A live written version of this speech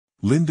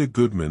Linda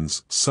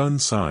Goodman's Sun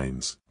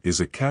Signs is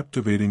a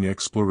captivating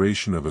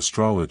exploration of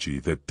astrology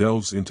that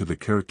delves into the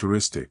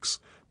characteristics,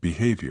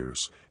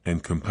 behaviors,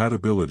 and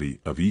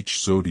compatibility of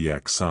each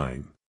zodiac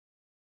sign.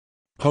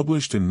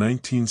 Published in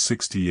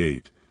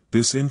 1968,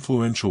 this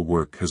influential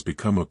work has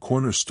become a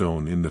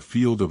cornerstone in the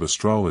field of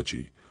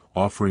astrology,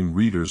 offering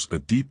readers a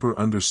deeper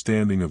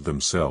understanding of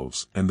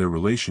themselves and their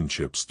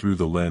relationships through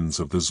the lens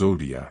of the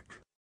zodiac.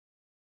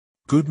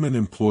 Goodman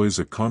employs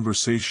a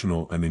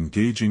conversational and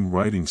engaging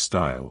writing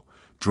style,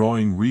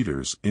 drawing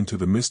readers into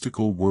the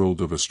mystical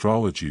world of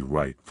astrology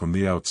right from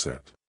the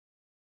outset.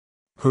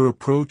 Her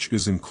approach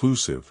is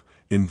inclusive,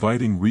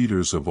 inviting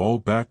readers of all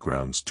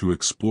backgrounds to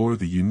explore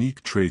the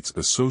unique traits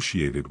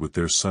associated with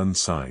their sun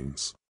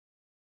signs.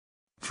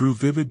 Through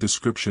vivid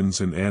descriptions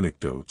and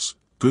anecdotes,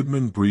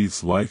 Goodman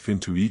breathes life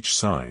into each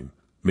sign,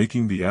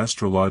 making the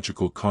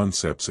astrological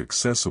concepts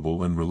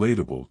accessible and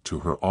relatable to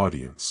her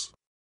audience.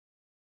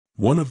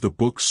 One of the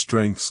book's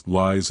strengths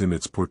lies in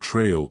its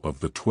portrayal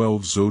of the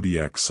 12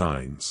 zodiac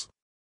signs.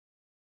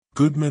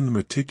 Goodman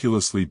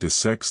meticulously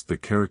dissects the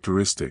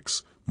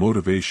characteristics,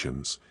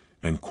 motivations,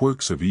 and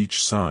quirks of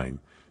each sign,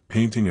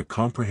 painting a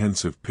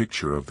comprehensive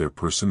picture of their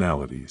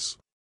personalities.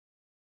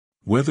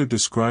 Whether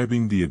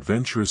describing the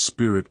adventurous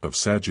spirit of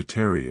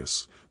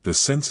Sagittarius, the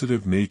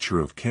sensitive nature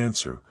of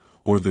Cancer,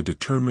 or the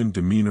determined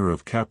demeanor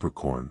of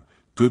Capricorn,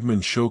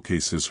 Goodman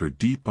showcases her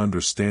deep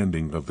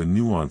understanding of the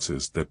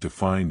nuances that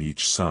define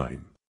each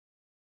sign.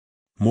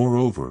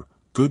 Moreover,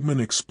 Goodman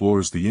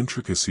explores the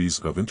intricacies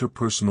of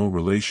interpersonal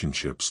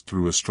relationships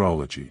through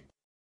astrology.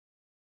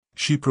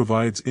 She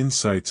provides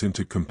insights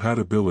into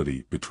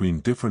compatibility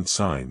between different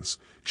signs,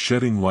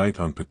 shedding light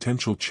on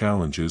potential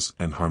challenges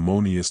and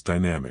harmonious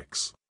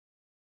dynamics.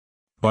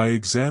 By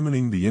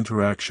examining the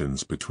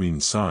interactions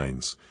between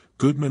signs,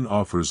 Goodman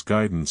offers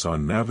guidance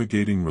on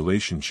navigating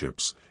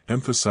relationships,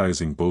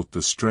 emphasizing both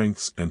the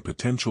strengths and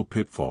potential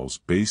pitfalls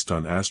based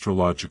on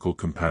astrological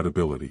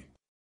compatibility.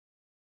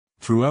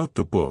 Throughout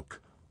the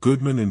book,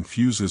 Goodman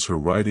infuses her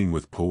writing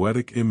with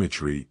poetic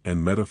imagery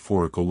and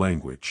metaphorical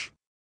language.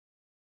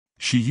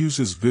 She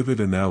uses vivid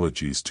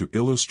analogies to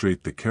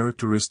illustrate the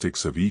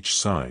characteristics of each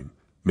sign,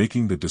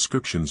 making the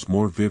descriptions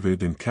more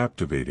vivid and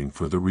captivating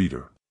for the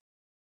reader.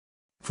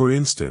 For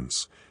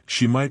instance,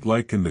 she might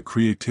liken the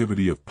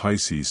creativity of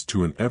Pisces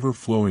to an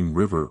ever-flowing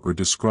river or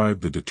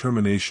describe the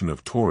determination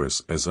of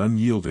Taurus as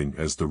unyielding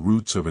as the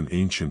roots of an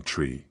ancient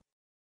tree.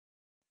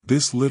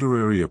 This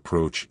literary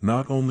approach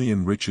not only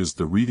enriches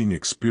the reading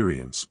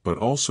experience but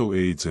also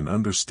aids in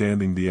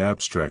understanding the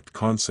abstract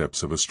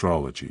concepts of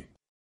astrology.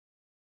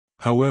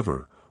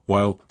 However,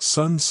 while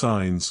Sun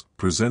Signs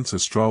presents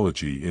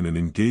astrology in an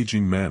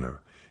engaging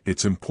manner,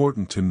 it's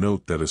important to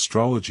note that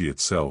astrology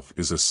itself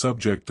is a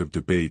subject of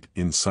debate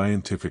in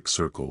scientific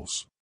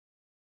circles.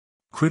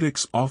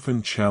 Critics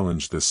often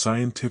challenge the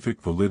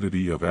scientific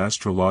validity of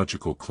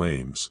astrological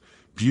claims,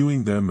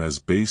 viewing them as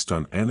based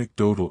on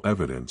anecdotal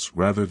evidence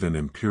rather than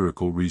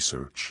empirical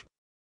research.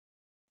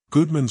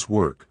 Goodman's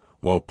work,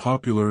 while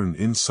popular and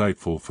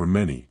insightful for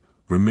many,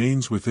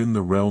 remains within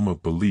the realm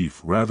of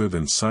belief rather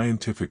than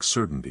scientific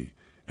certainty,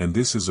 and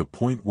this is a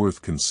point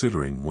worth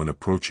considering when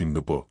approaching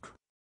the book.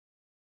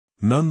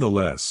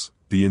 Nonetheless,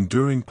 the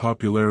enduring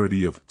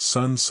popularity of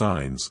Sun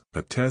Signs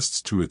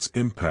attests to its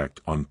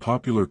impact on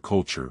popular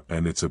culture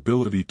and its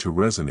ability to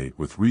resonate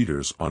with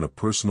readers on a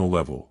personal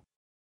level.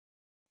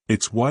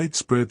 Its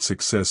widespread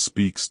success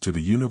speaks to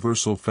the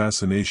universal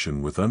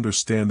fascination with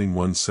understanding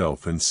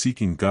oneself and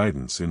seeking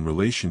guidance in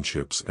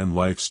relationships and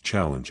life's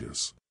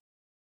challenges.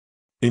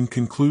 In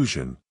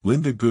conclusion,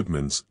 Linda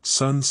Goodman's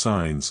Sun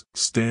Signs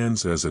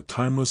stands as a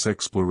timeless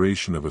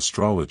exploration of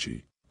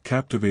astrology,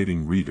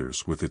 captivating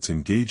readers with its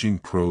engaging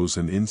prose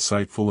and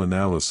insightful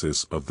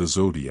analysis of the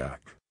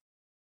zodiac.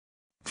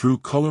 Through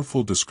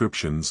colorful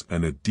descriptions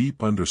and a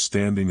deep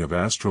understanding of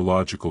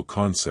astrological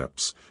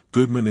concepts,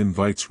 Goodman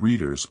invites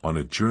readers on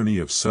a journey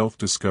of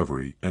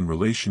self-discovery and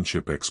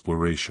relationship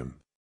exploration.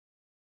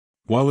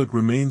 While it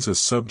remains a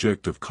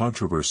subject of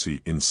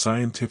controversy in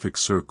scientific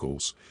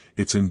circles,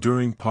 its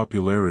enduring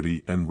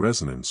popularity and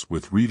resonance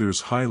with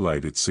readers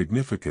highlight its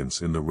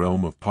significance in the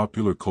realm of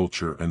popular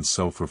culture and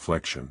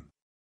self-reflection.